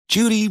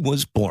Judy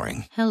was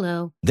boring.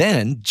 Hello.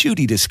 Then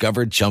Judy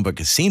discovered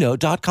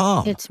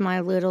ChumbaCasino.com. It's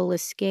my little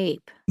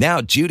escape. Now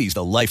Judy's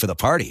the life of the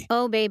party.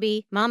 Oh,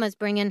 baby, mama's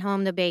bringing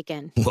home the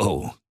bacon.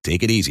 Whoa,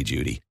 take it easy,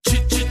 Judy.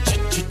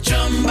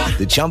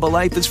 The Chumba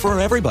life is for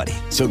everybody.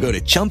 So go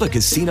to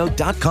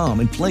ChumbaCasino.com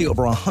and play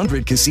over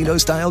 100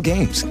 casino-style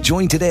games.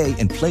 Join today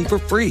and play for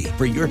free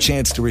for your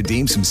chance to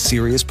redeem some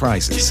serious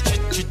prizes.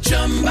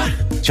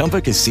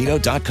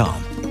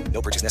 ChumbaCasino.com.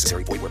 No purchase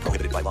necessary. Void where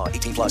prohibited by law.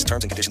 18 plus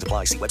terms and conditions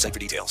apply. See website for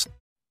details.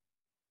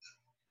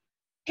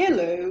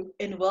 Hello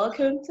and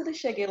welcome to the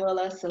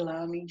Shagilola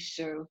Salami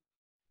Show.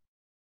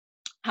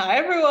 Hi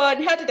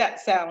everyone, how did that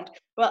sound?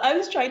 Well, I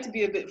was trying to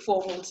be a bit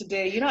formal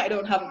today. You know, I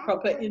don't have a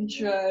proper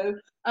intro.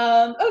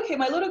 Okay,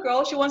 my little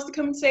girl, she wants to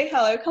come and say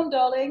hello. Come,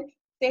 darling.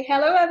 Say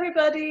hello,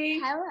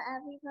 everybody. Hello,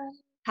 everybody.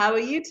 How are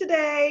you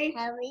today?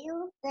 How are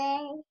you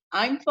today?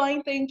 I'm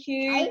fine, thank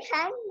you. I'm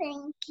fine,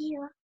 thank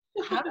you.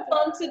 Have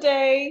fun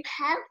today.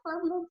 Have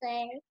fun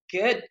today.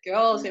 Good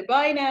girl. Say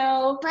bye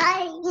now.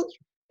 Bye.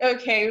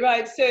 Okay,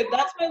 right. So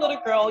that's my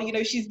little girl. You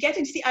know, she's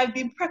getting to see, I've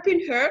been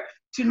prepping her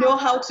to know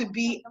how to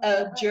be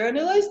a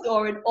journalist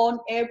or an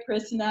on-air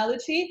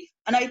personality.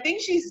 And I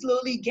think she's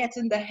slowly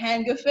getting the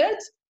hang of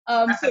it.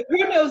 So who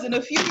knows, in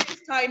a few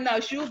years' time now,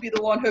 she'll be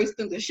the one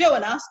hosting the show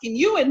and asking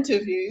you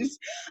interviews.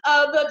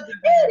 But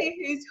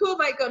anywho, who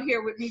have I got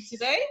here with me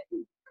today?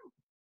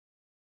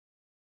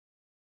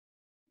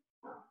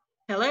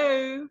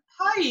 Hello.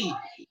 Hi.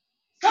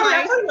 Sorry,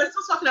 I thought you were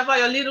still talking about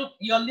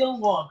your little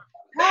one.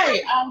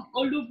 Hi, I'm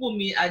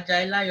Olubunmi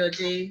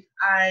Ajai.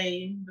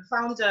 I'm the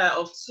founder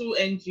of two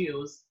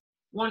NGOs,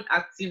 one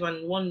active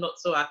and one not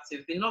so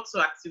active. The not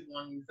so active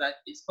one is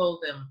that it's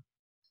called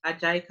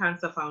Ajai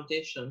Cancer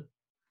Foundation.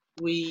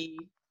 We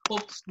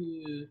hope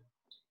to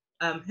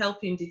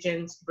help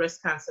indigent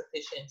breast cancer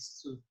patients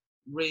to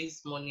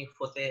raise money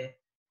for their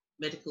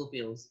medical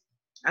bills.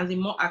 And the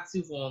more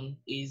active one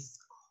is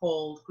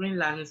called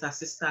Greenland's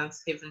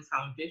Assistance Haven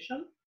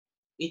Foundation.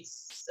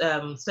 It's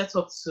set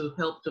up to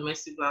help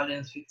domestic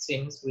violence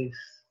victims with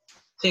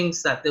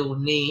things that they will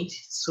need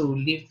to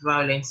leave the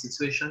violent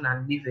situation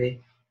and live a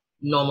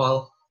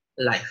normal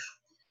life.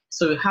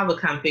 So we have a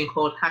campaign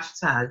called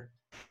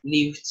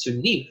 #Live to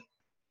Live.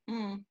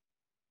 Mm.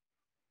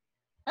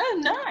 Oh,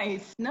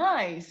 nice.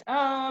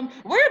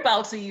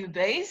 Whereabouts are you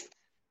based?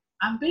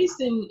 I'm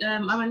based in,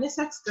 I'm an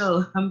Essex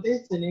girl. I'm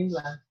based in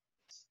England.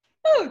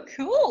 Oh,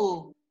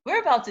 cool.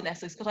 Whereabouts in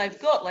Essex? Because I've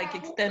got like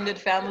extended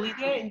family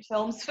there in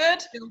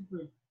Chelmsford.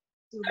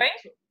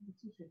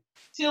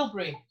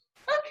 Tilbury.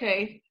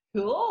 Okay,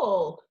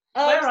 cool.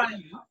 Where are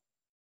you?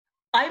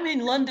 I'm in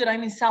London.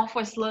 I'm in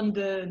Southwest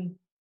London.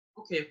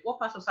 Okay, what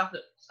part of South?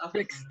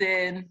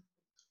 Brixton.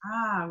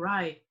 Ah,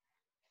 right.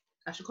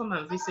 I should come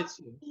and visit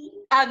you.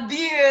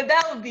 Adir,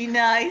 that would be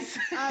nice.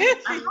 I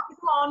have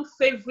one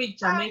favorite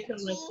Jamaican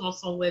restaurant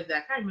somewhere there.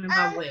 I can't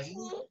remember where.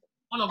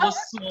 One of those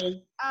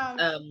small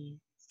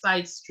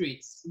side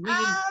streets. Really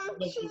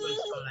lovely restaurant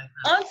like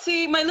that.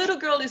 Auntie, my little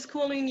girl is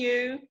calling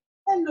you.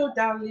 Hello,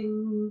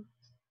 darling.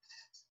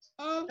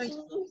 Auntie.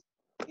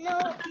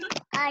 No,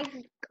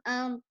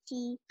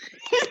 auntie.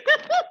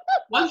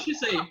 What did she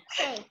say?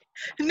 Hey.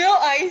 No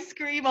ice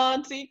cream,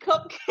 auntie.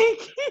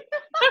 Cupcake.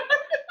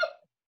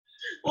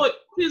 Oh,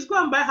 please go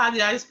and buy her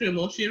the ice cream.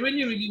 Oh, she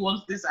really, really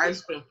wants this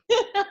ice cream.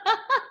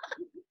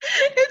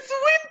 It's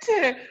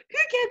winter. Who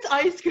gets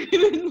ice cream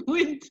in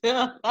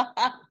winter?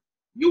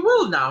 You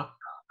will now.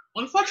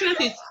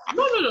 Unfortunately,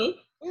 no.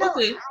 No,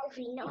 Okay.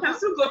 Ivy, no. You can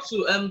still go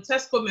to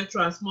Tesco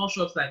Metro and small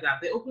shops like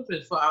that. They open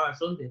 24 hours,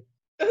 don't they?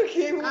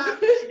 Okay.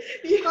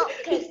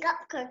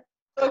 Cupcake.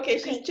 Okay,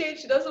 she's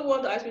changed. She doesn't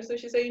want the ice cream, so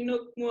she's saying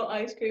no more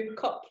ice cream,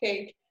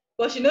 cupcake.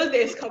 But she knows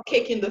there's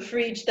cupcake in the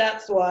fridge.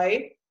 That's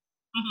why.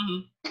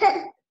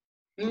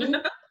 Mm-hmm.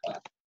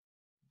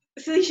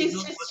 So she's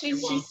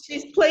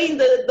playing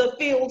the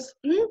fields.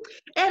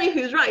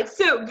 Anywho's right.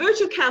 So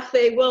virtual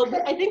cafe. Well,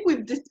 I think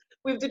we've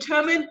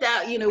determined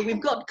that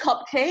we've got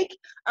cupcake.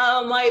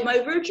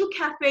 My virtual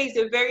cafe is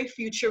a very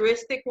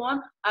futuristic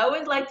one. I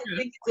always like to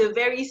think it's a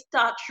very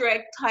Star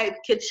Trek type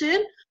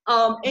kitchen.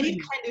 Any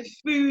kind of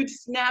food,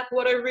 snack,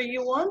 whatever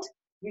you want,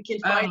 we can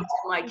find it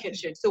in my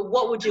kitchen. So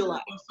what would you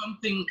like?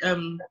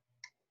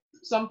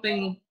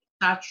 Something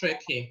Star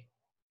Trek-y.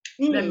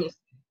 Let me see.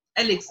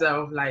 Elixir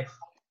of life.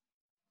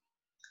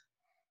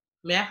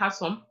 May I have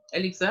some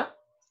elixir?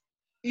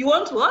 You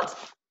want what?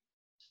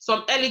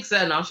 Some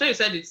elixir now. Sure, you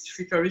said it's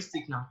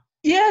futuristic now.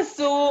 Yeah,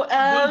 so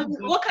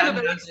what kind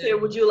of elixir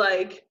would you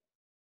like?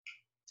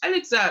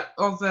 Elixir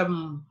of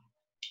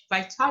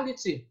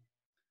vitality.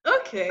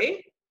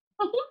 Okay.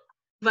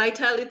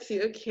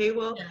 Vitality. Okay.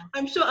 Well, yeah.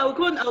 I'm sure I'll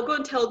go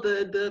and tell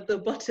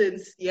the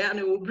buttons. Yeah, and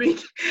it will bring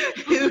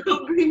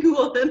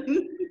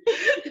one.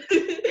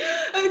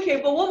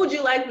 Okay, but what would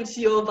you like with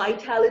your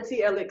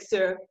vitality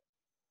elixir?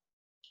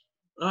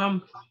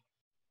 Let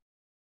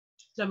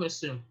me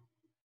see.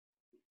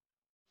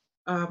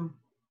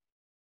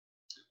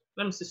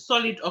 Let me see.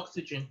 Solid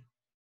oxygen.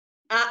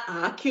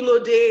 Kilo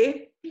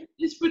day.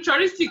 It's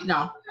futuristic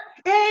now.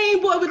 Hey,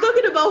 boy, we're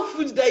talking about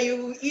food that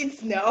you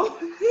eat now.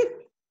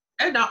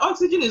 And now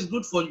oxygen is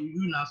good for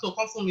you now. So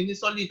come for me,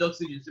 solid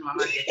oxygen to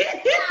mama.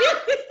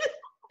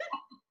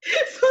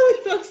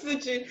 Solid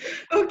oxygen.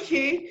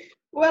 Okay.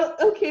 Well,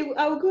 okay,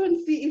 I'll go and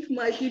see if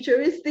my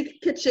futuristic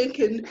kitchen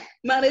can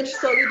manage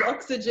solid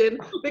oxygen,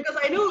 because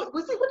I know,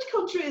 which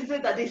country is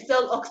it that they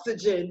sell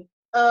oxygen?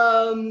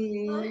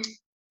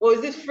 Or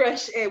is it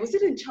fresh air? Was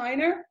it in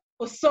China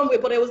or somewhere?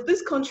 But there was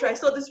this country, I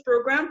saw this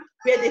program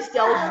where they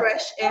sell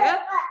fresh air.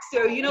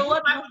 So you know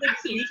what? Michael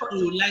Jackson used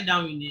to lie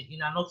down in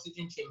an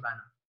oxygen chamber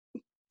now.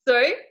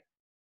 Sorry?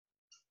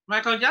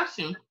 Michael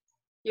Jackson?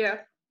 Yeah.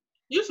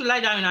 He used to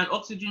lie down in an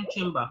oxygen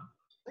chamber.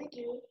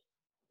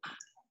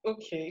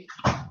 Okay.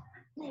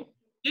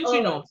 Didn't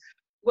you know?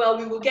 Well,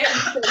 we will get into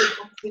solid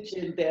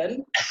oxygen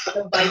then,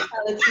 the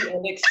vitality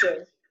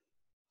elixir.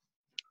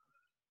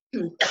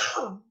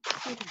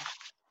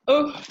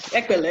 Oh,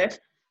 ekele.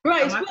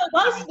 Right.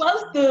 Well,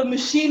 whilst the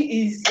machine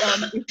is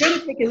it's going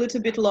to take a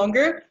little bit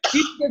longer,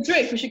 you should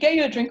drink. We should get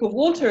you a drink of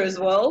water as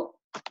well.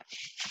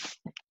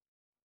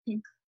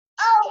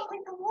 Oh,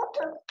 with the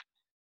water.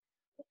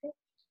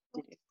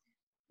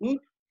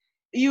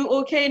 You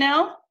okay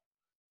now?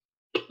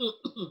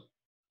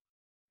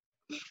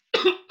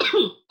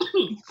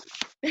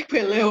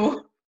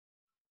 Ekele.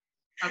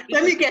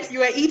 Let me guess, you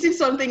were eating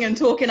something and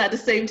talking at the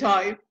same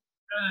time.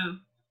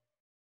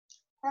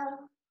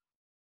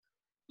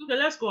 Okay,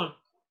 let's go on.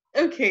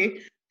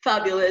 Okay,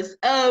 fabulous.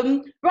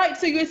 Right,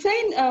 so you were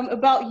saying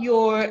about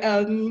your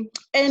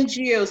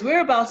NGOs.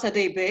 Whereabouts are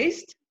they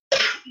based?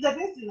 They're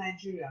based in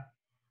Nigeria.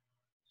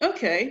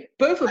 Okay,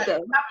 both of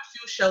them. We have a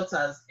few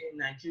shelters in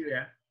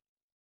Nigeria.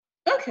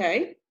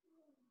 Okay.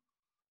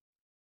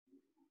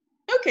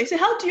 Okay, so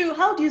how do you,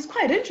 it's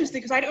quite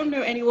interesting because I don't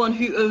know anyone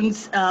who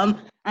owns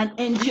an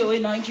NGO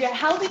in Nigeria.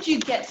 How did you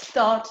get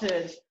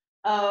started?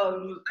 I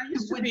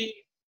used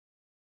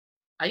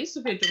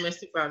to be a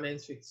domestic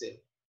violence victim.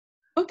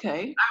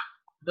 Okay.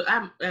 But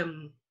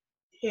I'm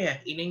here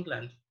in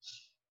England.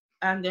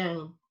 And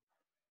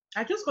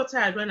I just got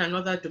tired when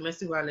another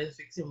domestic violence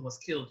victim was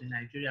killed in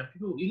Nigeria.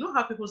 People, you know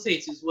how people say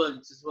it is well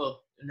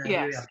in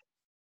Nigeria. Yes.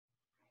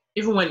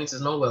 Even when it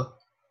is not well.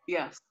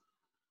 Yes.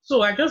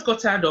 So I just got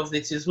tired of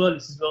it is well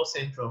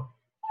syndrome.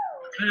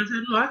 And I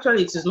said, no,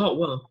 actually it is not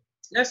well.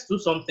 Let's do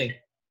something.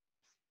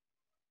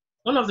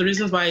 One of the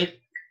reasons why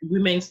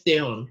women stay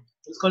on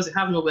is because they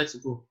have nowhere to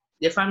go.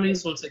 Their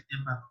families won't take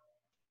them back.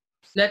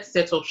 Let's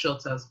set up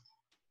shelters.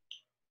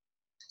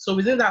 So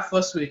within that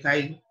first week,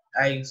 I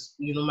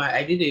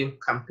did a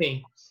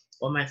campaign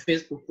on my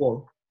Facebook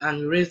wall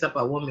and raised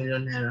about 1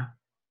 million naira.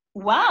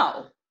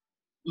 Wow.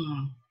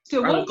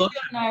 So 1 million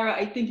naira,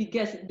 I think it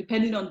gets,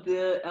 depending on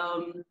the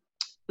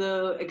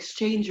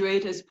exchange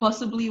rate, is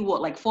possibly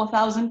what, like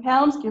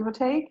 £4,000, give or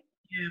take?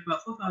 Yeah,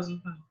 about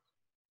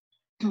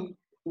 £4,000.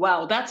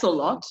 Wow, that's a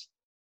lot.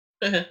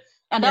 And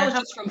that was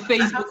just from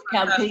Facebook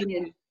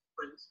campaigning.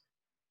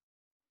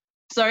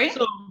 Sorry?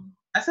 So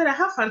I said I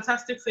have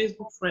fantastic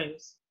Facebook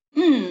friends.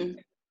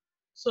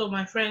 So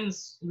my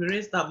friends, we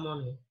raised that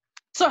money.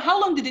 So how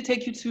long did it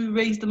take you to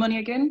raise the money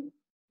again?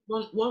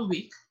 1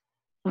 week.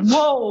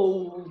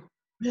 Whoa!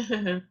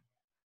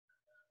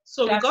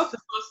 So we got the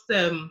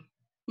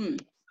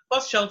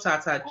first shelter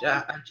at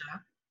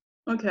Ajai.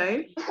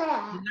 Okay. The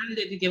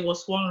landlady gave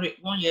us 1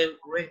 year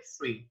rent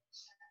free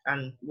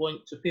and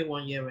to pay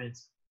 1 year rent.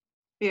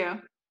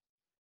 Yeah.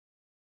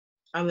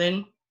 And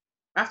then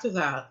after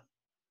that,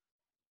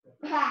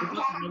 we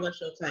got another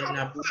shelter in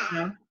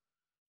Abuja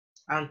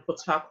and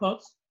Port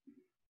Harcourt.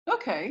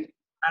 Okay.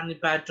 And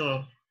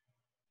Ibadan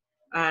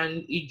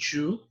and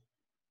Iju.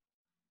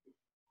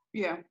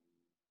 Yeah.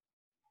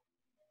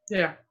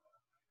 Yeah.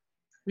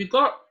 We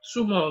got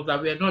 2 more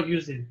that we are not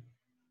using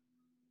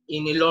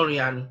in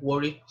Ilorin and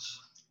Warri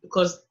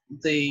because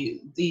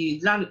the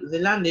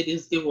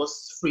landladies gave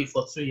us free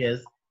for 2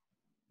 years,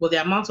 but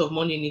the amount of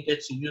money needed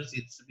to use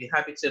it to be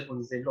habitable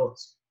is a lot.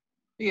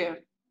 Yeah.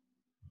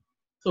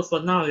 So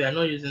for now, we are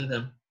not using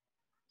them.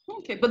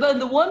 Okay, but then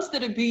the ones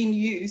that are being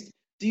used,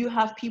 do you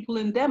have people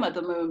in them at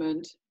the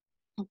moment?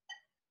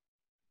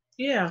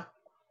 Yeah.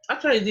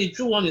 Actually, the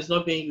Jew one is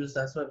not being used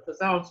as well because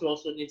that one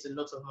also needs a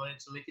lot of money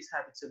to make it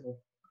habitable.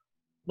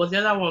 But the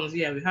other ones,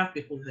 yeah, we have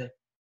people there.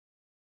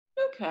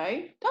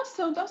 Okay, that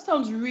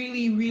sounds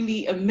really,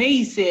 really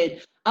amazing.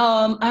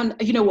 And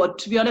you know what?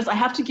 To be honest, I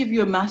have to give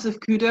you a massive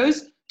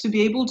kudos to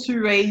be able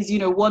to raise,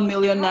 1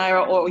 million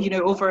naira or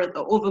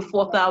over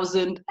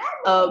 4,000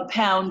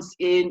 pounds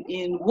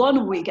in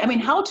 1 week. I mean,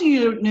 how do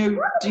you know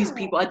these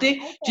people? Are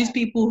they just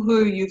people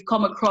who you've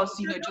come across,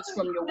 just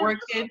from your work?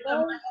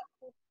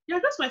 Yeah,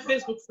 that's my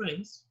Facebook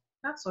friends.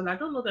 That's all. I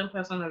don't know them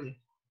personally.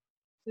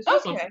 It's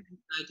okay. Just that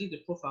I did the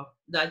profile,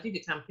 that I did the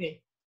campaign.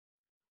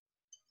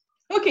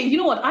 Okay, you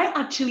know what? I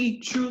actually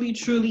truly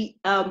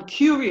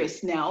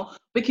curious now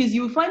because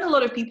you find a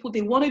lot of people,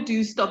 they want to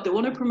do stuff, they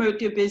want to promote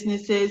their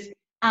businesses,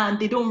 and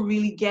they don't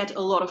really get a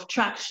lot of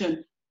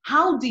traction.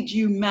 How did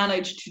you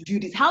manage to do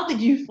this? How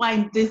did you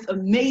find these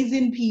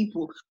amazing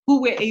people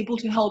who were able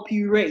to help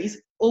you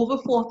raise over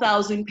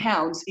 4,000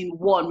 pounds in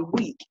 1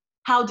 week?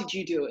 How did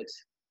you do it?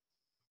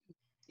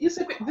 You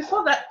see,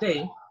 before that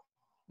day,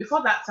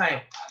 before that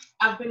time,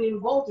 I've been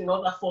involved in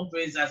other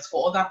fundraisers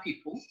for other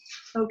people.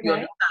 Okay. You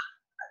understand?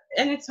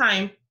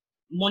 Anytime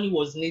money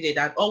was needed,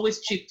 I'd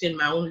always chipped in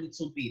my own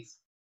little bit,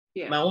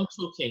 my own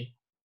token.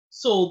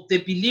 So they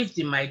believed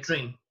in my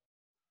dream.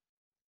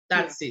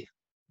 That's it.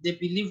 They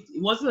believed.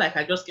 It wasn't like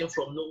I just came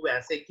from nowhere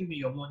and said, give me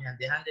your money, and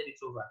they handed it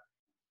over.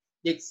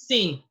 They'd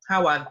seen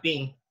how I've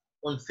been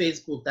on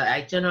Facebook, that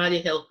I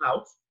generally help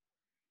out.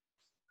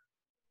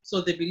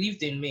 So they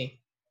believed in me.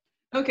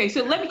 Okay,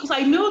 so because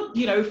I know,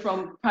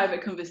 from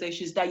private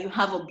conversations that you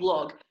have a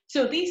blog.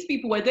 So these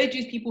people, were they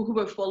just people who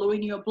were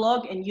following your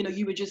blog and,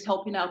 you were just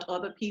helping out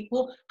other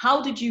people?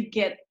 How did you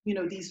get,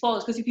 these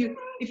followers? Because if you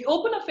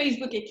open a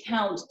Facebook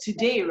account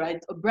today,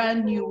 right, a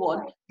brand new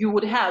one, you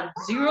would have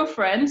 0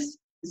 friends,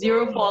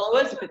 0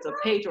 followers, if it's a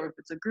page or if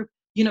it's a group.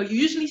 You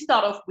usually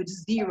start off with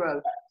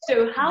 0.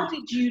 So how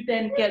did you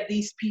then get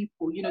these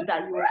people,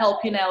 that you were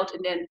helping out,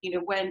 and then,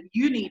 when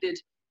you needed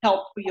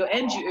help for your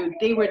NGO,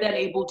 they were then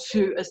able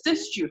to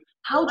assist you?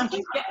 How did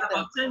you get them?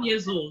 About 10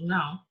 years old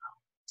now.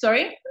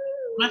 Sorry?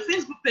 My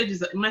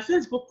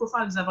Facebook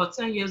profile is about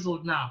 10 years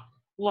old now.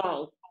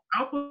 Wow.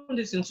 I opened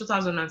this in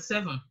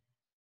 2007.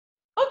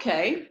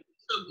 Okay.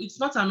 So it's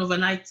not an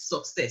overnight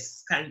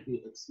success, kind of.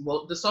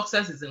 Well, the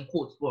success is in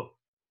quotes, but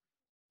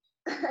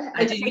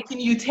it's taking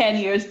you 10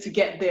 years to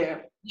get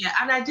there. Yeah,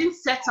 and I didn't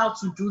set out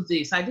to do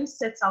this. I didn't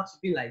set out to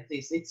be like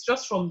this. It's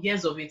just from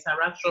years of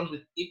interaction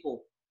with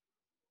people.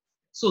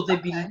 So they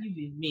believe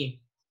in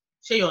me.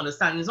 Sure, you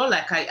understand? It's not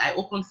like I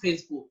opened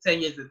Facebook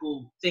 10 years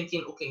ago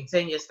thinking, okay, in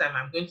 10 years' time,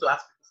 I'm going to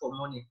ask people for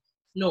money.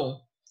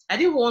 No, I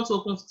didn't want to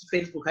open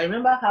Facebook. I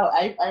remember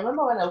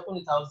when I opened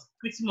it, I was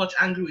pretty much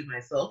angry with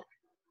myself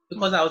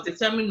because I was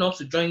determined not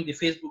to join the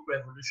Facebook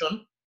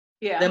revolution.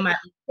 Yeah. Then my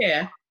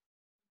peer,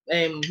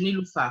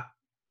 Nilufa,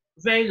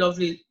 very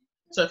lovely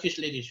Turkish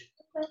lady,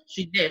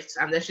 she left,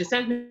 and then she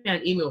sent me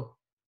an email.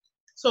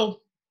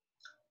 So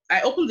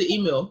I opened the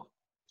email,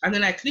 and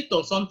then I clicked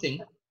on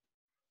something,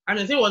 and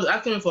the thing was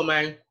asking me for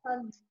my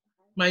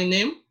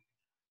name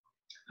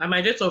and my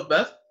date of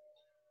birth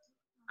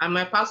and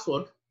my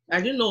password.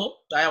 I didn't know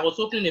that I was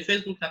opening a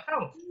Facebook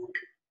account.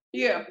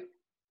 Yeah.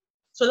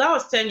 So that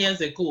was 10 years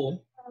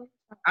ago.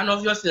 And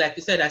obviously, like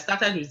you said, I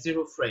started with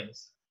 0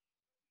 friends.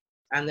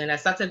 And then I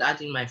started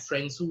adding my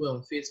friends who were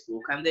on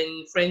Facebook, and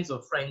then friends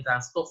of friends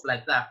and stuff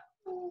like that.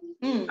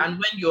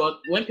 And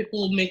when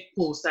people make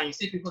posts and you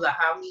see people that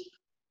have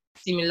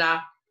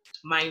similar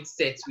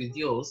mindsets with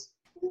yours,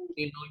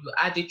 you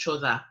add each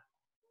other.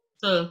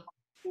 So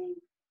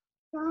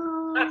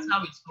that's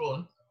how it's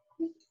grown.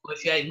 But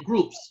if you're in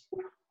groups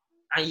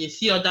and you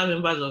see other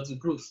members of the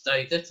groups that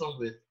you get on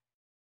with,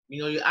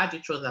 you add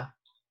each other.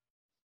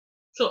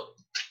 So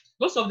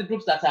most of the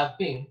groups that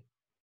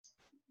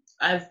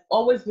I've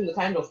always been the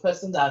kind of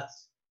person that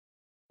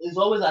is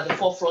always at the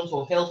forefront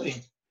of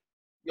helping.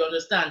 You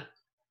understand?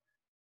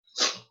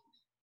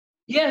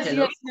 Yes,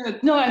 hello?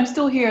 Yes. No, I'm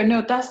still here.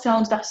 No, that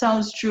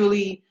sounds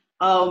truly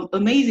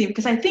amazing,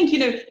 because I think,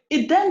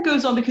 it then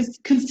goes on, because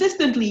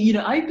consistently,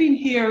 I've been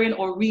hearing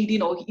or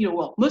reading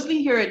or,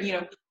 mostly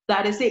hearing,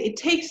 that is it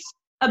takes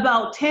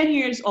about 10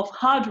 years of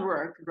hard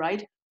work,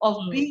 right? Of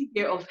being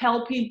here, of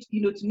helping,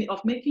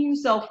 of making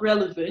yourself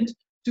relevant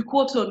to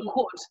quote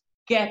unquote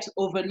get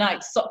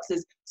overnight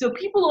success. So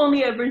people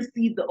only ever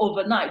see the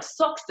overnight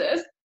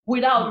success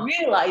without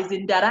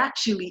realizing that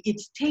actually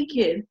it's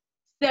taken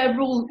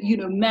several,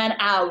 man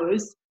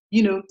hours,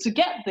 to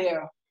get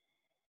there.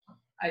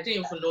 I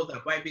didn't even know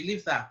that, but I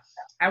believe that.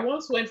 I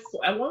once went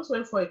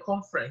for a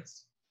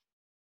conference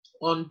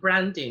on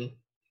branding,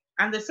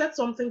 and they said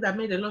something that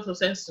made a lot of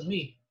sense to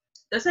me.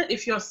 They said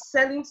if you're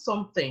selling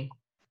something,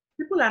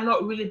 people are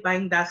not really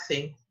buying that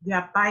thing; they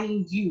are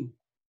buying you.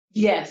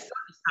 Yes,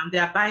 and they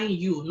are buying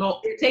you,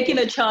 not they're taking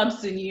a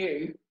chance in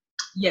you.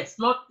 Yes,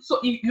 not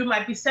so. You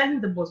might be selling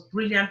the most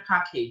brilliant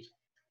package,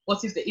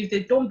 but if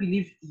they don't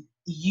believe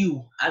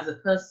you as a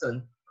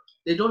person,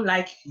 they don't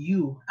like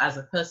you as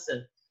a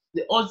person,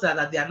 the odds are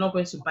that they are not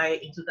going to buy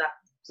into that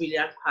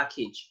brilliant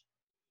package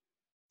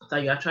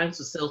that you are trying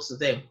to sell to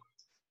them.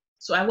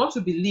 So I want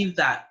to believe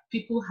that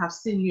people have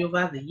seen me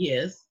over the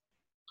years.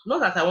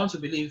 Not that I want to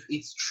believe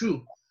it's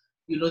true.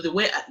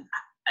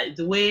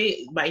 The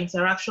way my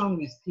interaction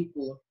with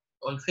people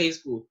on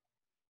Facebook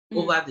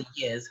over the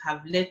years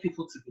have led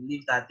people to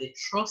believe that they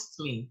trust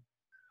me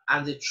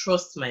and they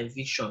trust my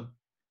vision.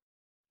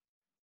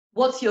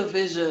 What's your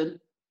vision?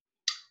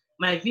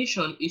 My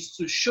vision is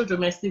to show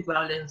domestic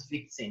violence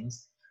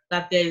victims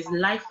that there is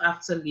life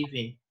after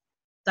living,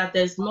 that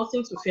there's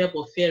nothing to fear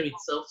but fear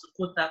itself, to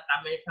quote that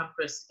American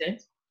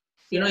president.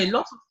 A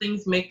lot of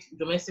things make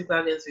domestic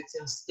violence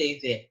victims stay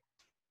there.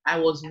 I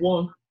was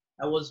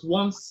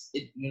once,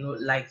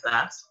 like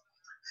that.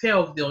 Fear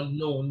of the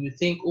unknown. You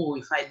think, oh,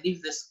 if I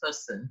leave this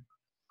person,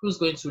 who's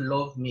going to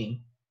love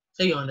me?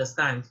 So you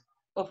understand.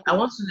 I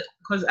want to,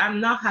 because I'm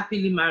now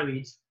happily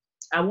married.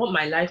 I want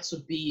my life to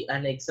be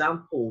an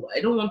example.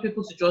 I don't want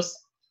people to just,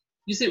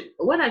 you see,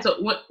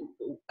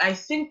 I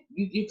think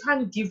you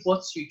can't give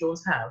what you don't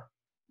have.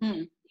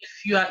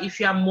 If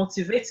you are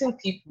motivating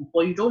people,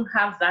 but you don't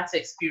have that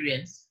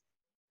experience,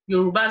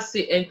 Yoruba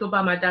say,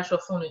 "Entoba madasho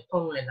phone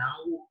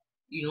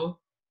you know."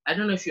 I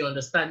don't know if you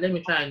understand. Let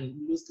me try and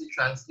loosely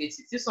translate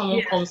it. If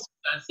someone comes to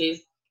you and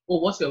says, "Oh,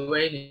 what you're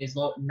wearing is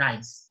not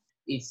nice.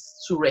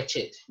 It's too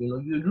wretched," you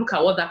look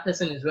at what that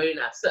person is wearing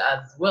as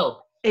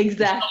well.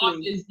 Exactly.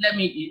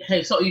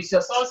 If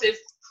someone says,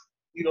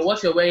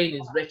 what you're wearing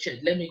is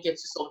wretched, let me get you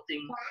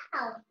something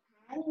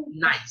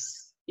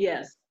nice.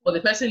 Yes. But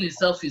the person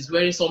itself is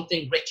wearing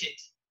something wretched.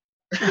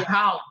 Yeah.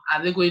 How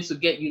are they going to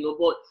get,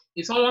 But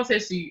if someone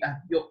says to you,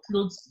 your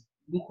clothes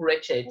look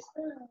wretched,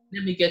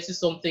 let me get you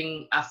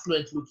something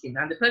affluent looking,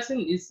 and the person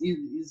is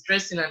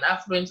dressed in an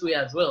affluent way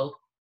as well,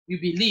 you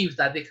believe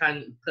that they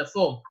can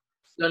perform.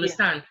 You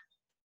understand?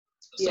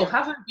 Yeah. So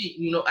having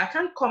been, I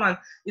can't come and,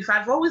 if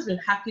I've always been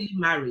happily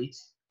married,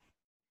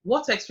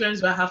 what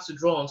experience do I have to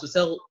draw on to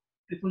tell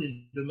people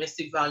in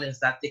domestic violence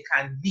that they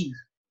can leave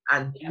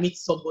and meet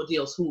somebody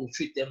else who will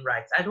treat them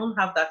right? I don't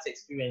have that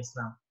experience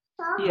now.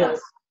 Yes.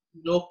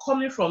 But,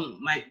 coming from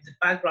the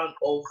background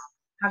of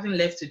having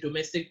left a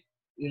domestic,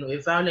 a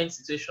violent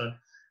situation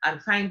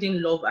and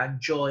finding love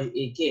and joy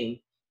again,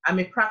 I'm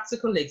a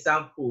practical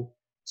example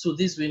to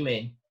these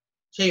women.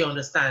 So you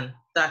understand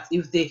that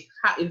if they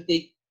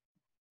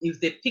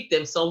pick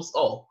themselves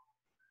up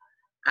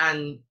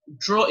and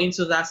draw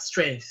into that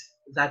strength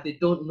that they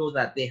don't know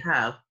that they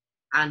have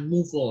and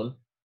move on,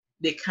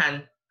 they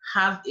can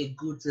have a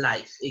good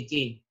life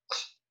again.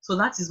 So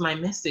that is my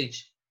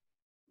message.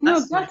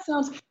 That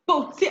sounds.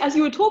 But see, as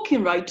you were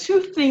talking, right,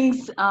 two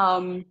things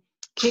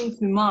came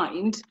to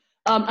mind,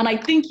 and I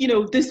think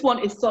this one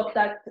is stuff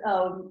that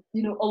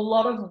a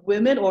lot of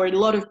women or a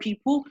lot of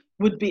people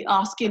would be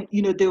asking.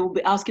 They will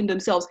be asking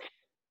themselves,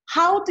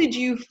 how did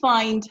you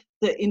find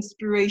the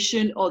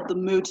inspiration or the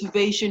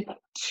motivation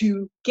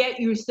to get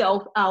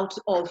yourself out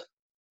of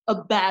a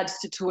bad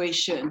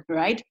situation,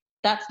 right?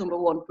 That's number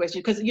one question.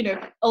 Because,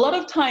 a lot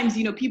of times,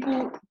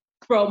 people,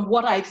 from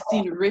what I've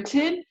seen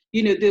written,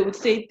 they would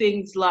say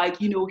things like,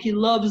 he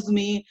loves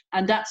me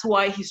and that's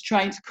why he's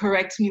trying to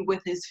correct me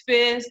with his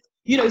fist,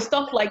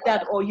 stuff like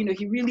that. Or,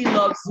 he really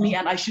loves me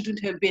and I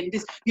shouldn't have been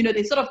this.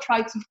 They sort of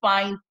try to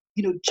find,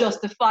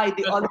 justify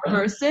the other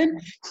person.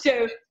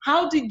 So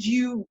how did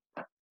you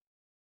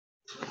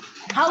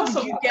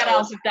get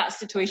out of that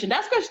situation?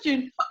 That's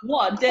question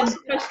one. Then,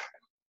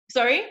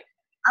 sorry?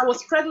 I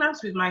was pregnant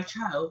with my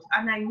child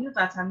and I knew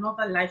that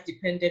another life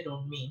depended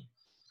on me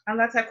and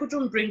that I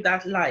couldn't bring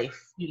that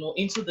life,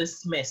 into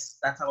this mess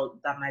that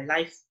my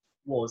life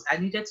was. I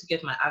needed to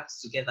get my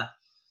acts together.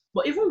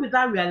 But even with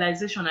that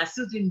realization, I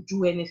still didn't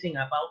do anything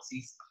about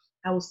it.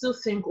 I would still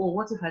think, oh,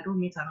 what if I don't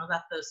meet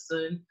another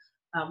person?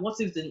 What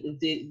if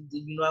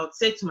I would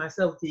say to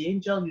myself, the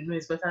angel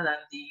is better than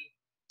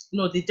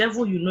the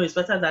devil is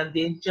better than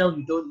the angel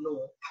you don't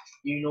know.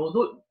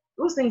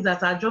 Those things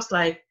that are just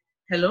like,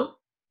 hello?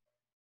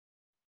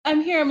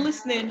 I'm here, I'm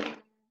listening.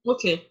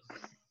 Okay.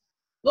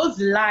 Those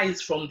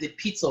lies from the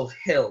pit of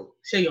hell,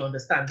 sure you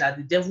understand that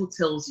the devil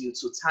tells you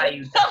to tie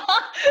you down.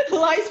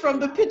 Lies from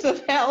the pit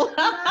of hell.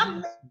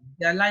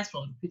 They are lies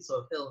from the pit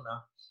of hell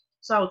now.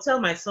 So I would tell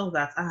myself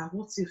that,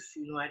 what if,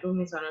 I don't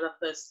meet another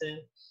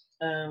person?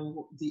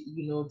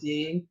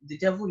 The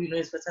devil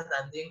is better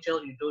than the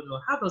angel you don't know.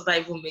 How does that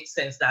even make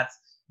sense that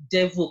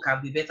devil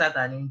can be better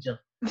than angel?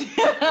 So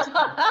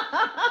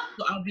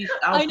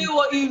I know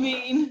what you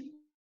mean.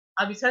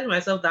 I'll be telling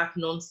myself that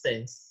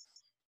nonsense.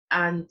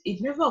 And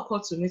it never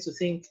occurred to me to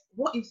think,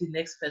 what if the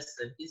next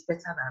person is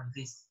better than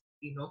this?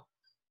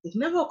 It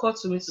never occurred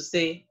to me to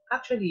say,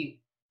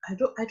 actually, I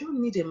don't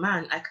need a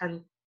man.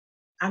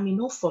 I'm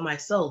enough for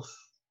myself.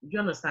 Do you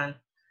understand?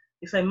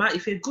 If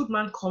a good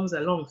man comes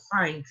along,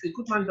 fine. If a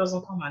good man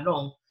doesn't come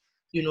along,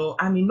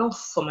 I'm enough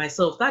for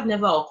myself. That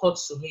never occurred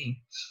to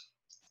me.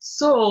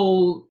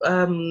 So,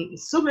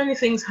 so many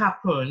things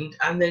happened.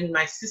 And then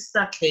my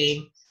sister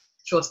came.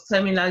 She was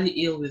terminally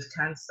ill with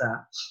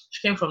cancer.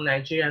 She came from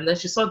Nigeria. And then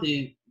she saw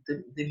the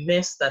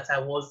mess that I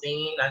was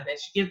in. And then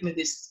she gave me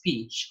this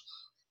speech.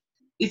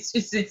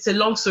 It's a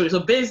long story. So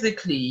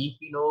basically,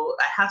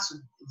 I had to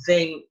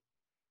then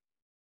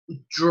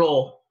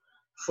draw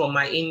from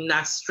my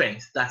inner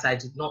strength that I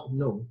did not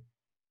know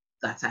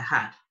that I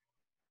had.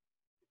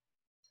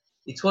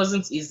 It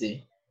wasn't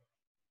easy,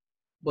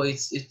 but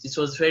it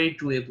was very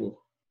doable.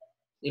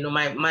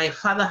 My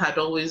father had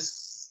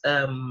always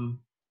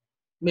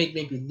made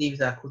me believe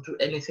that I could do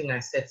anything I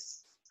set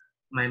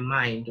my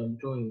mind on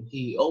doing.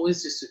 He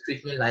always used to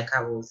treat me like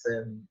I was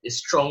a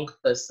strong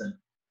person,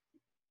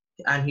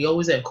 and he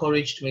always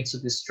encouraged me to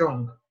be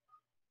strong.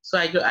 So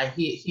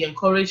he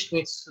encouraged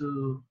me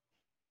to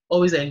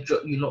always enjoy,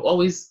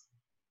 always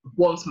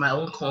want my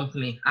own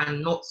company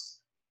and not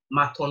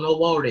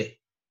matonowore,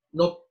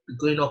 not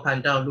going up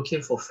and down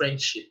looking for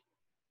friendship.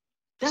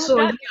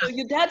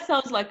 Your dad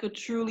sounds like a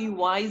truly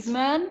wise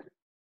man.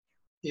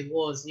 He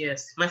was,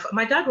 yes.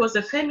 My dad was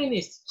a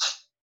feminist.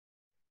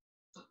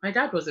 My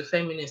dad was a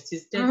feminist.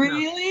 He's dead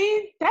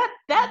really? now.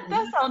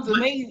 That sounds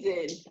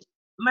amazing.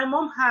 My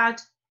mom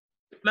had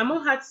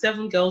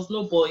 7 girls,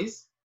 no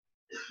boys.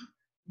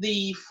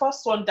 the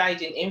first one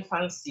died in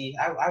infancy.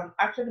 I'm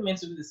actually meant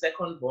to be the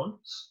second born,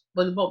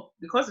 but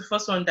because the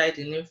first one died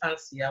in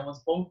infancy, I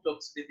was bumped up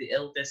to be the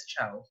eldest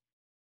child.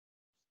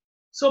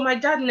 So my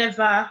dad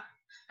never.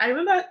 I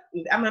remember,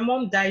 and my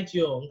mom died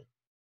young,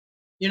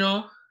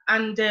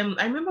 and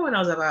I remember when I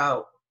was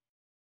about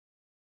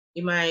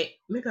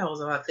maybe I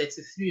was about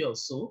 33 or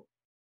so,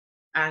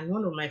 and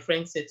one of my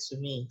friends said to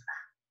me,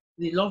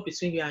 the love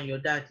between you and your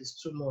dad is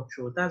too much.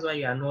 Oh, that's why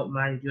you are not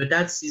married. Your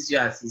dad sees you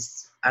as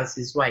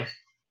his wife.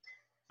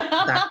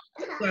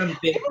 Even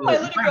my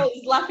little girl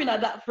is laughing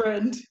at that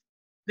friend.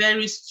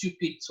 Very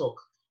stupid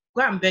talk.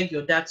 Go and beg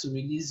your dad to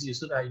release you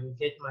so that you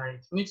get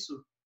married. Me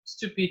too.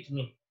 Stupid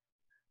me.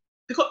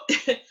 Because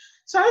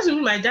so I was with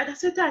my dad. I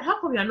said, Dad,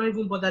 how come you're not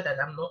even bothered that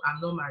I'm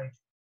not married?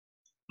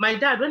 My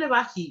dad,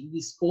 whenever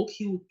we spoke,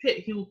 he would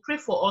pray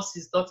for us,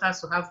 his daughters,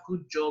 to have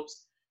good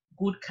jobs,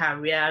 good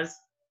careers,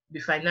 be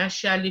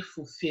financially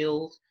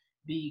fulfilled,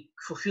 be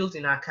fulfilled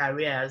in our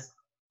careers,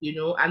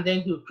 and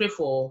then he would pray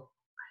for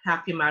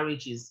happy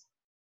marriages.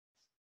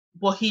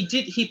 But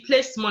he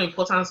placed more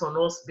importance on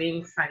us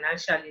being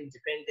financially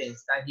independent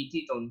than he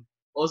did on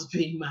us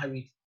being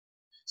married.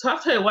 So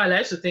after a while, I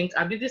used to think,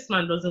 this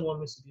man doesn't want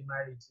me to be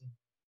married.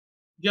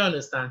 Do you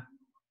understand?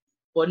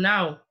 But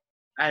now,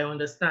 I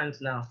understand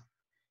now.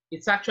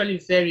 It's actually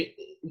very,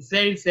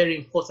 very, very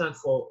important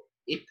for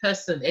a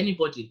person,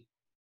 anybody,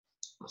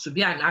 to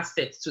be an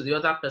asset to the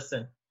other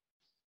person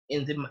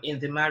in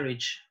the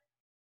marriage.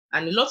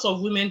 And a lot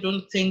of women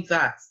don't think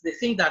that. They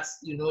think that,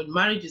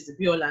 marriage is the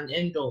be all and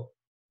end all.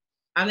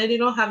 And then they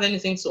don't have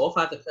anything to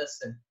offer the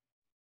person.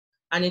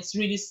 And it's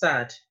really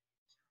sad.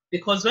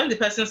 Because when the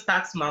person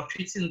starts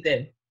maltreating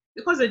them,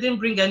 because they didn't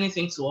bring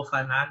anything to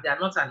offer now, they are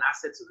not an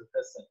asset to the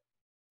person.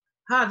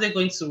 How are they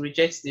going to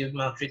reject the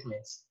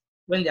maltreatment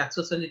when they are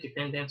totally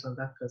dependent on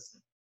that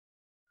person?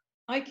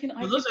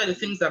 Those are the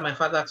things that my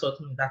father taught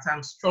me, that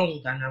I'm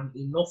strong and I'm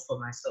enough for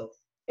myself.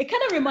 It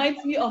kind of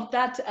reminds me of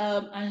that,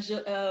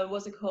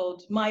 what's it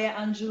called? Maya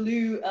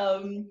Angelou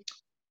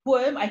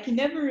poem. I can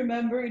never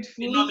remember it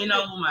fully.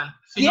 Phenomenal woman.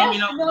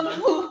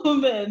 Phenomenal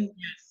woman.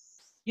 Yes.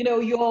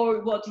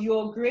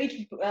 You're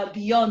great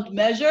beyond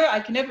measure. I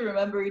can never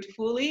remember it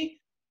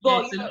fully.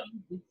 But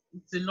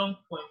it's a long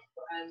poem.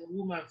 I'm a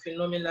woman,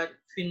 phenomenal.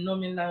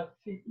 Phenomenal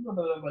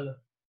woman.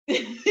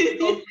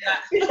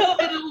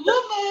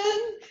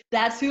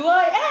 That's who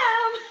I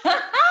am.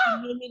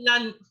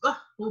 Phenomenal.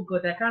 Oh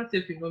God, I can't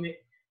say phenomenal.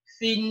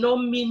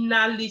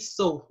 Phenomenally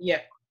so.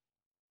 Yeah.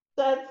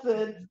 That's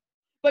it.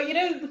 But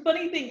the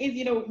funny thing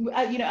is,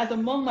 as a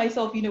mom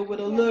myself, with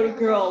a little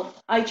girl,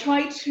 I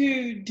try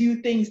to do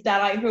things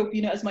that I hope,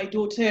 as my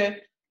daughter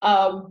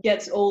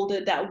gets older,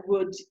 that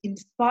would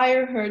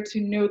inspire her to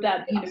know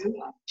that,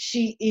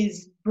 she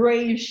is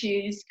brave,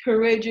 she is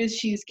courageous,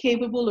 she is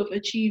capable of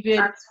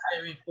achieving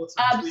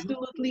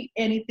absolutely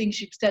anything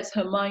she sets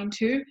her mind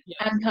to. Yes.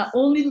 And her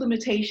only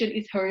limitation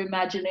is her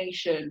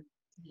imagination.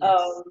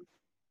 Yes.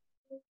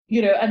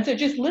 And so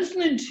just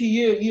listening to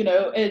you,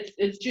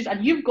 it's just,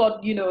 and you've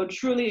got,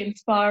 truly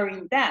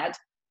inspiring that,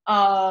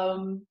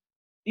 so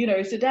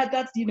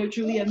that's,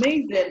 truly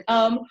amazing.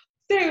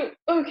 So,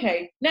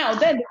 okay, now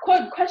then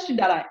the question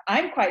that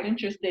I'm quite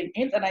interested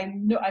in, and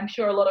I'm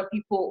sure a lot of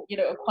people,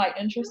 are quite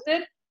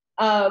interested.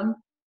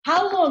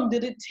 How long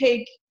did it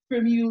take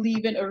from you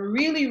leaving a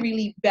really,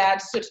 really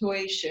bad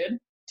situation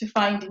to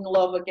finding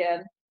love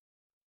again?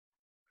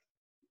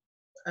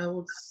 I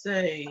would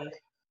say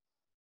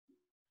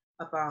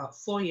about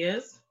 4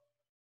 years.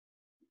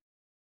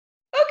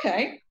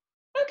 Okay.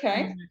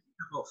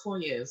 About 4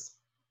 years.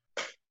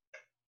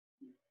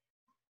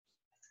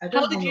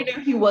 How did you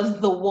know he was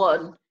the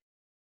one?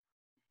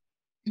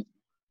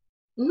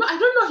 No, I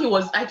don't know he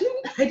was. I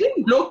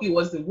didn't know he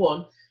was the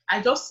one.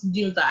 I just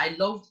knew that I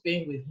loved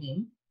being with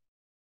him.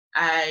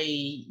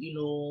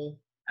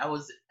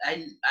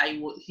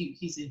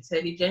 He's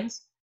intelligent.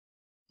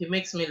 He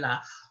makes me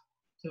laugh.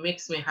 He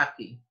makes me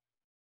happy.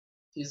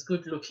 He's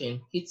good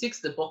looking. He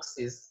ticks the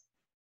boxes.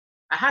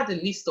 I had a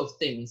list of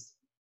things.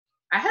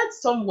 I heard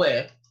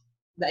somewhere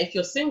that if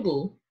you're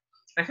single,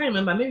 I can't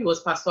remember, maybe it was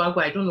Pastor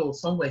Agua, I don't know,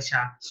 somewhere,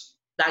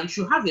 that you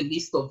should have a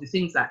list of the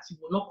things that you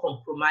will not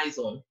compromise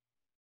on,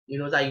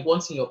 that you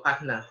want in your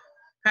partner.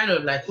 Kind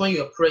of like when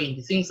you're praying,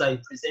 the things that you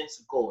present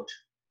to God.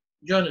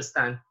 Do you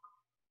understand?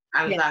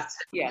 And yes,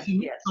 if you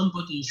meet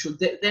somebody, you should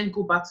then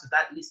go back to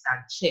that list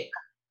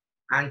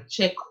and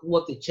check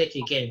what they check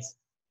against.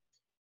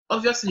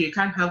 Obviously, you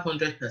can't have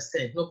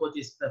 100%. Nobody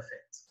is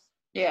perfect.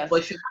 Yes. But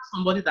if you have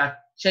somebody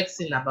that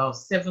checks in about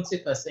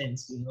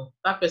 70%,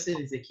 that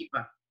person is a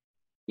keeper.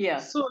 Yeah.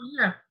 So,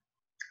 yeah,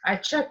 I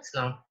checked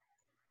now.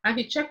 And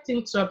he checked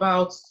into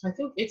about, I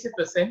think,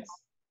 80%.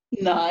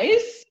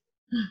 Nice.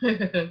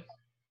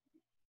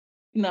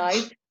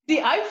 Nice.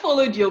 See, I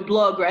followed your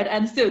blog, right?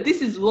 And so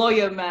this is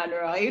Lawyer Man,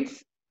 right?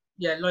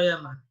 Yeah,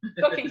 Lawyer Man.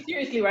 Okay,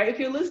 seriously, right? If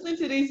you're listening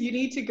to this, you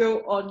need to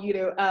go on,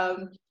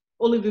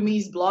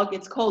 Olubunmi's blog.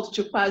 It's called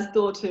Jopas'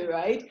 Daughter,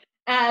 right?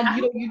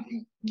 And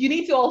you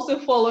need to also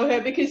follow her,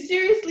 because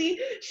seriously,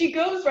 she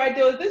goes right.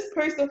 There was this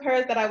post of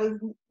hers that I was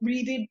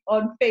reading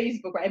on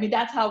Facebook, right? I mean,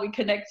 that's how we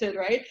connected,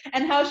 right?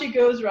 And how she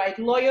goes right,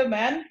 lawyer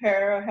man,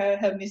 her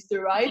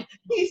Mr. Right.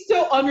 He's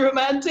so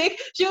unromantic.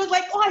 She was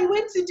like, oh, I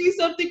went to do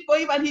something for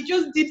him, and he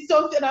just did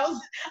something. I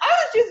was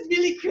just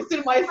really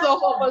crisping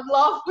myself up and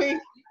laughing.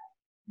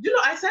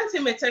 I sent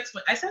him a text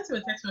message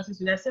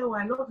today. I said, oh,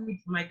 I love you,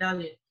 my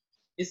darling.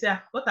 He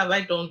said, what have I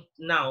done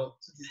now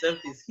to deserve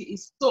this? He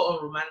is so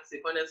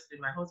unromantic, honestly,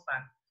 my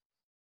husband.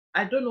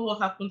 I don't know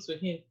what happened to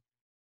him.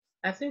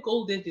 I think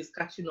old age is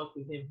catching up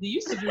with him. He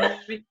used to be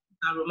really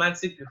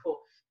romantic before.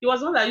 He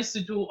was one that used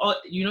to do all,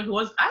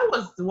 I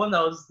was the one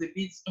that was the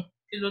bit,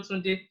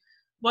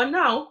 but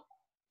now,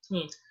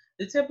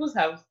 the tables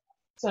have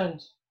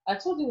turned. I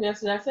told him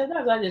yesterday, I said,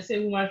 that's why they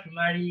say woman should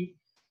marry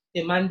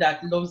a man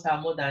that loves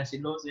her more than she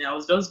loves me. I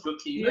was just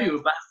joking.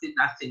 Yoruba say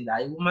that thing,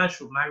 that a woman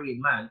should marry a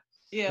man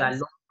that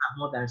loves her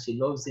more than she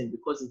loves him,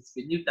 because it's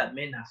believed that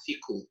men are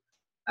fickle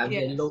and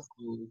they love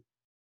you.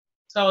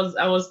 So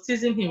I was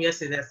teasing him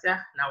yesterday. I said,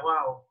 now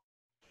wow.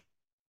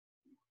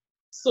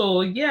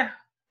 So yeah,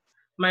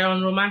 my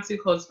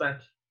unromantic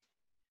husband.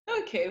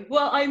 Okay,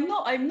 well, I'm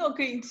not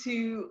going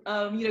to,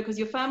 because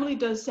your family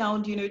does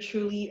sound,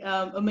 truly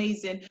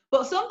amazing.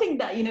 But something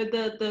that,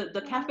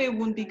 the cafe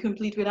won't be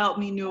complete without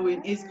me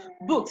knowing is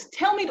books.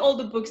 Tell me all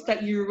the books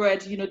that you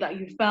read, that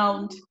you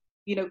found,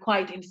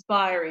 quite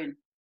inspiring.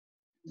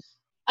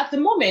 At the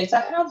moment,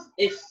 I have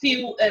a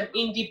few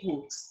indie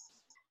books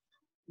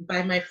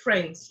by my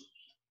friends.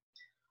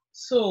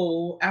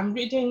 So I'm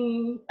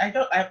reading.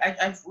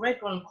 I've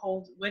read one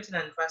called Wedding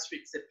Anniversary.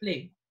 It's a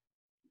play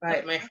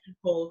by my friend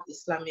called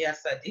Islamia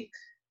Sadiq.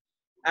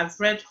 I've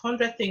read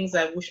 100 Things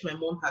I Wish My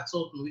Mom Had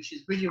Told Me, which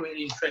is really,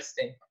 really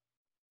interesting,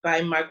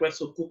 by Margaret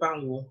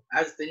Ogubanwo.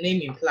 As the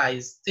name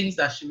implies, things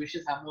that she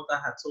wishes her mother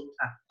had told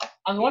her.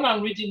 And what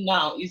I'm reading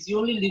now is You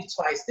Only Live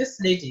Twice. This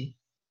lady,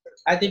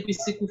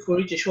 Adebisi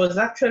Kuforije, she was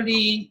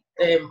actually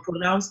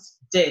pronounced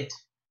dead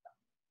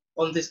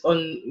in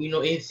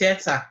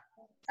theater.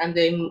 And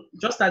then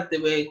just as they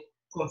were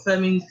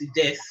confirming the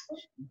death,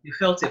 they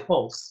felt a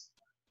pulse.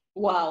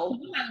 Wow.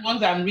 The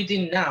ones I'm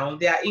reading now,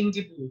 they are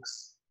indie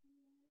books.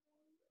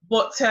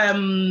 But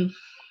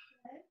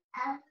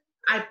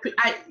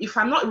if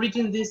I'm not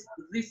reading this,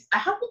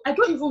 I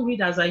don't even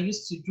read as I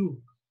used to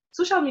do.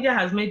 Social media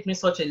has made me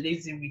such a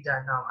lazy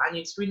reader now, and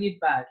it's really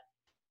bad.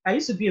 I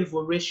used to be a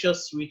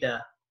voracious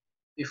reader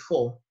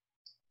before,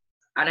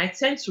 and I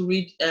tend to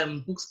read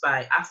books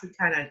by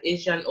African and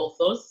Asian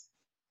authors.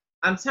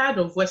 I'm tired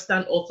of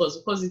Western authors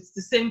because it's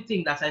the same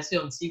thing that I see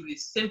on TV.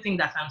 It's the same thing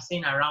that I'm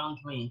seeing around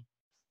me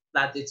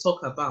that they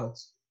talk about.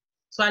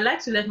 So I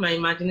like to let my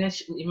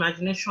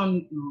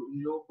imagination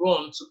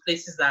run to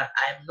places that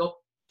I'm not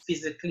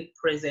physically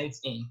present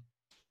in.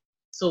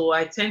 So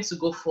I tend to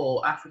go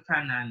for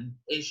African and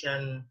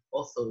Asian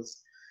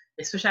authors,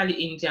 especially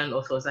Indian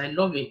authors. I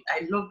love it.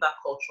 I love that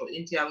culture,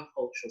 Indian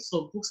culture.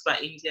 So books by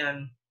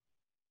Indian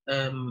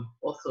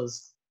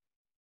authors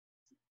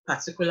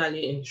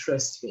particularly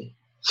interest me.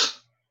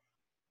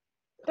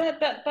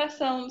 That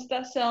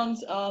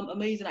sounds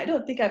amazing. I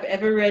don't think I've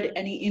ever read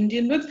any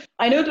Indian books.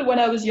 I know that when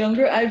I was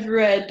younger, I've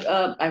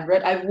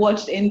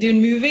watched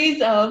Indian movies.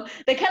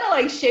 They kind of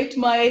like shaped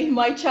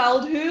my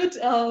childhood.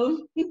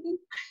 And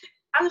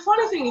the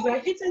funny thing is, I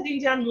hated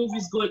Indian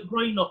movies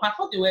growing up. I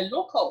thought they were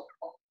local.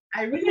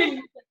 I really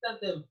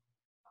hated them.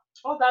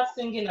 All that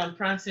singing and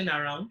prancing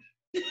around.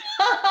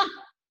 I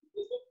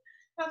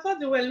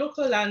thought they were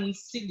local and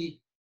silly.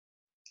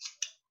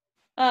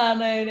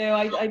 No,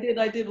 I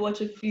did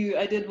watch a few.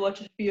 I did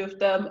watch a few of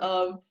them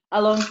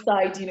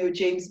alongside,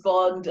 James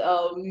Bond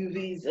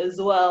movies as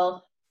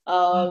well.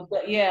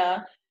 But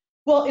yeah,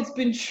 well, it's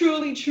been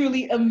truly,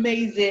 truly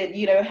amazing,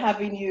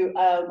 having you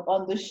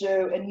on the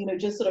show and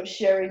just sort of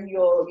sharing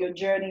your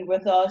journey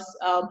with us.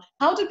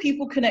 How do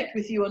people connect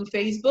with you on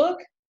Facebook?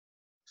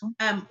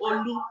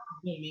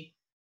 Olubunmi,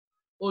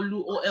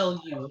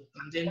 Olu,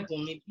 and then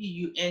Bunmi,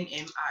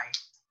 Bunmi.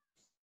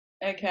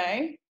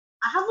 Okay.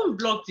 I haven't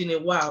blogged in a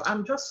while.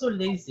 I'm just so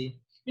lazy.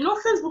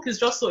 Facebook is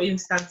just so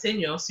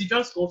instantaneous. You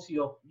just go to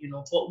your,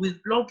 but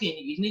with blogging,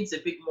 it needs a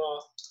bit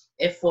more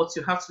effort.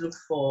 You have to look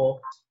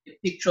for a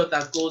picture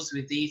that goes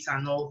with it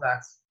and all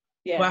that.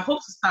 Yeah. But I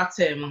hope to start.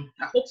 To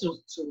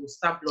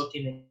start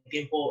blogging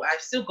again. But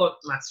I've still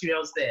got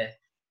materials there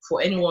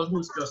for anyone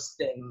who's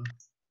just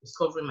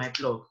discovering my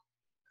blog.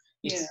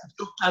 It's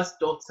Jopas'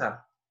 daughter.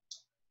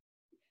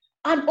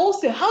 And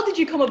also, how did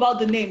you come about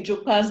the name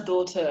Jopas'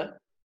 daughter?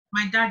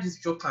 My dad is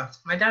Jopas.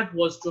 My dad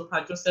was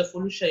Jopas, Joseph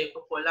Oluseyi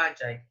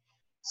Ajai.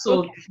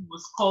 So he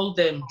was called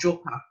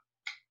Jopa.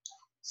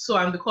 So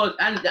and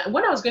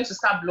when I was going to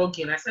start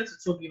blogging, I said to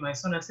Toby, my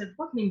son, I said,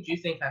 what name do you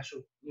think I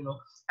should,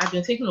 I've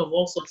been thinking of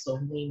all sorts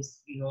of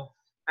names,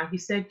 and he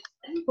said,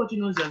 everybody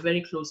knows you're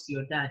very close to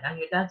your dad, and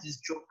your dad is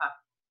Jopa.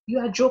 You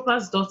are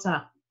Jopas'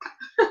 daughter.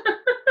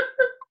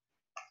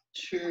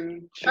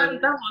 True.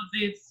 And that was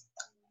it.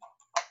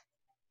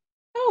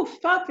 Oh,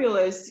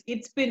 fabulous.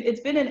 It's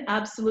been an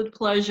absolute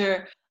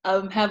pleasure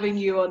having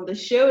you on the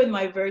show in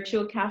my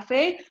virtual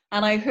cafe,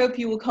 and I hope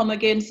you will come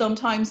again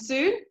sometime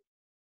soon.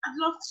 I'd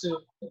love to.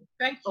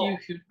 Thank you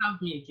if you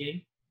have me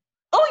again.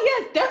 Oh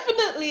yes,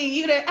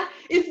 definitely.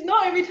 It's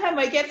not every time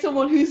I get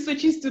someone who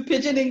switches to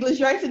pidgin English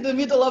right in the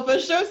middle of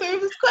a show, so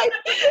it was quite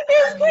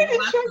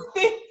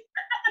interesting.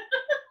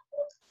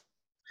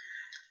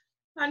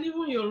 And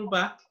even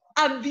Yoruba.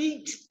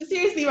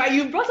 Seriously, right?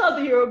 You brought out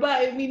the Yoruba.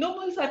 I mean,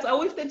 normally I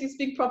always tend to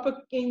speak proper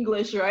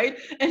English, right?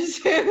 And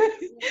so,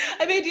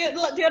 I mean,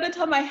 the other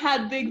time I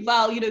had Big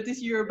Val,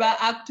 this Yoruba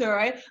actor,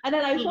 right? And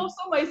then I saw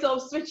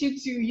myself switching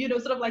to,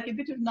 sort of like a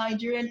bit of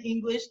Nigerian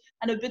English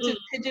and a bit of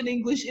pidgin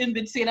English in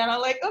between. And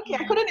I'm like, okay,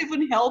 I couldn't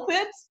even help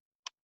it.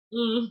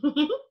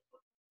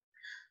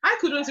 I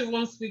couldn't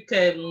even speak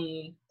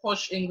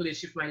posh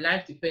English if my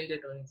life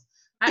depended on it.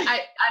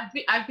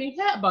 I've been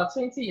here about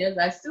 20 years.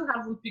 I still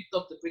haven't picked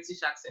up the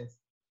British accent.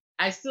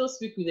 I still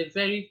speak with a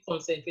very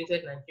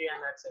concentrated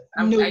Nigerian accent.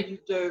 You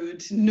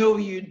don't. No,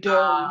 you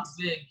don't.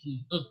 Beg you.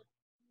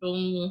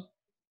 Don't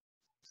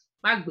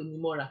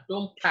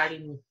carry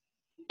me.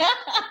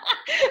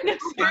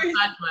 Don't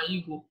hurt my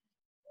ego.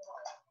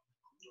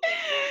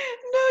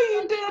 No,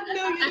 you don't.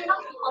 No, you don't. I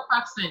can't pick up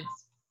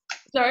accents.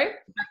 Sorry?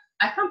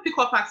 I can't pick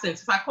up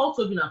accents. If I call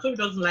Toby now, Toby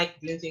doesn't like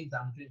doing things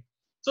I'm doing.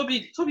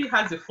 Toby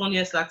has the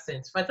funniest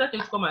accent. If I tell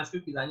him to come and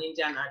speak with an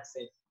Indian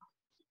accent,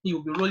 he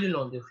will be rolling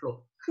on the floor.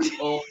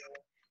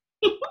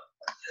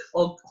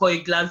 or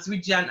a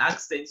Glaswegian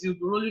accent, he'll be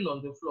rolling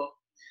on the floor.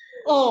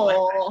 Oh, I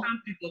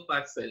can't pick up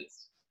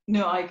accents.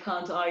 No, I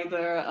can't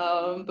either.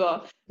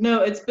 But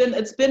no, it's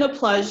been a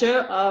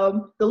pleasure.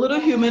 The little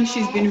human,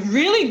 she's been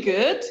really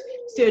good.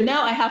 So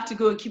now I have to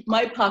go and keep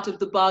my part of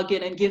the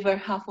bargain and give her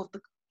half of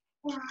the.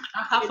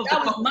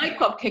 That was my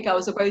cupcake I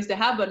was supposed to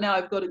have, but now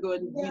I've got to go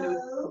and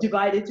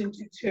divide it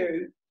into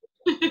two.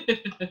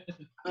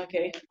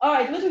 Okay. All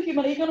right, little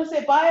human, are you gonna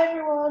say bye,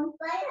 everyone?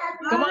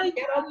 Bye, Come on,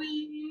 get up.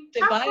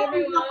 Say bye,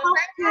 everyone.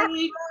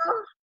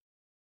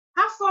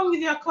 Have fun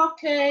with your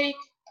cupcake.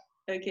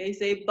 Okay,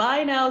 say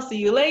bye now. See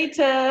you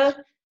later.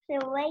 See you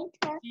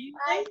later. See you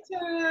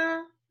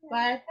later.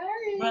 Bye.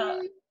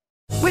 Bye.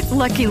 With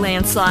Lucky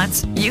Land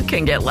Slots, you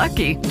can get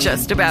lucky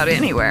just about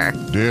anywhere.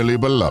 Dearly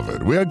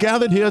beloved, we are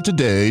gathered here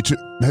today to...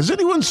 Has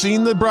anyone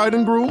seen the bride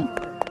and groom?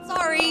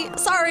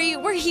 Sorry,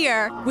 we're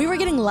here. We were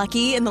getting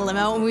lucky in the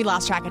limo and we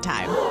lost track of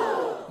time.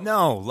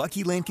 No,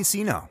 Lucky Land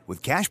Casino,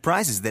 with cash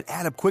prizes that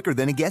add up quicker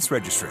than a guest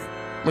registry.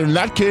 In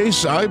that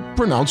case, I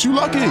pronounce you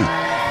lucky.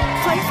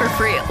 Play for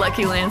free at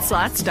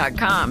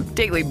LuckyLandSlots.com.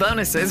 Daily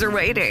bonuses are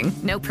waiting.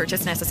 No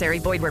purchase necessary.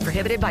 Void where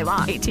prohibited by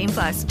law.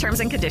 18+. Terms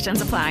and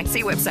conditions apply.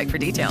 See website for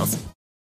details.